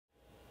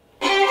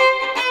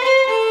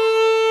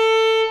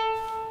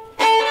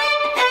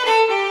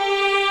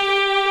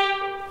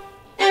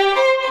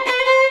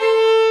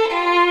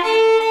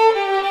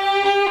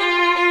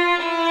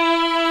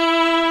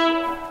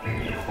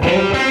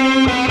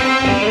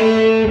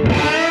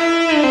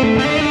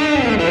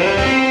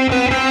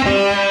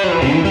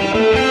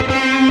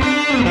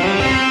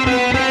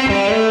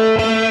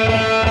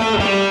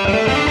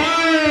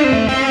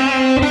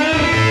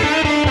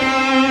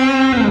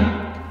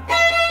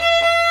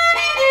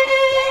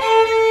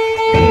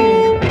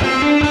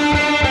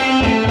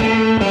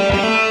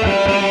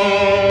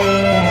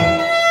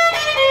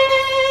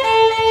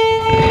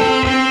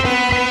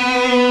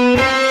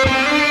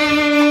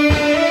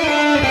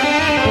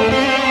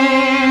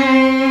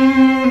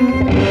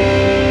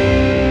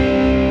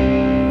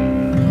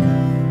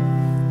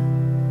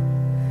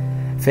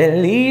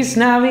Feliz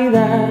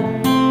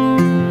Navidad,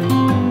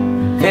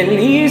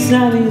 Feliz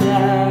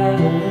Navidad,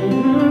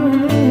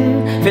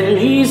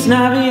 Feliz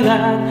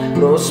Navidad,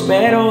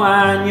 próspero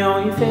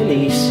año y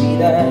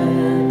felicidad.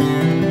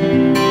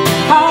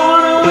 I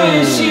wanna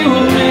wish you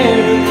a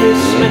Merry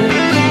Christmas.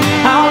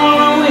 I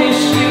wanna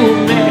wish you a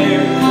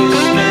Merry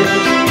Christmas.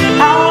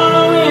 I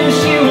wanna wish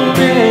you a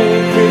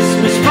Merry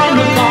Christmas from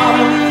the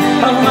bottom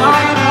of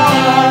my heart.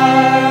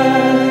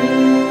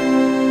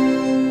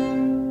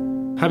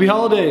 Happy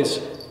holidays.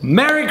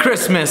 Merry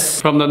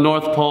Christmas from the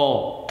North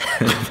Pole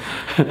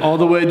all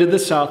the way to the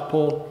South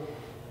Pole.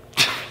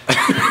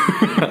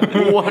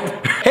 What?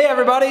 Hey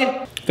everybody!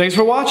 Thanks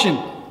for watching.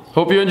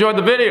 Hope you enjoyed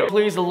the video.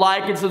 Please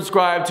like and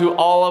subscribe to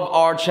all of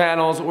our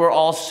channels. We're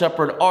all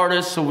separate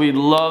artists, so we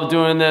love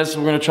doing this.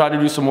 We're gonna try to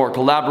do some more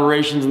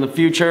collaborations in the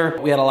future.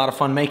 We had a lot of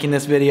fun making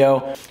this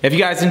video. If you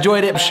guys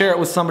enjoyed it, share it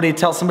with somebody,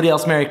 tell somebody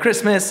else Merry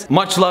Christmas.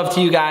 Much love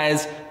to you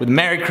guys with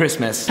Merry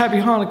Christmas. Happy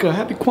Hanukkah,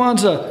 Happy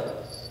Kwanzaa,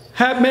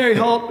 Happy Merry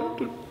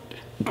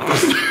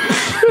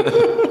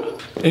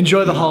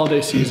Enjoy the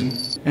holiday season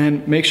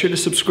and make sure to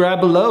subscribe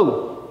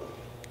below.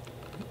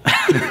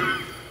 I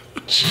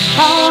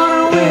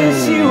wanna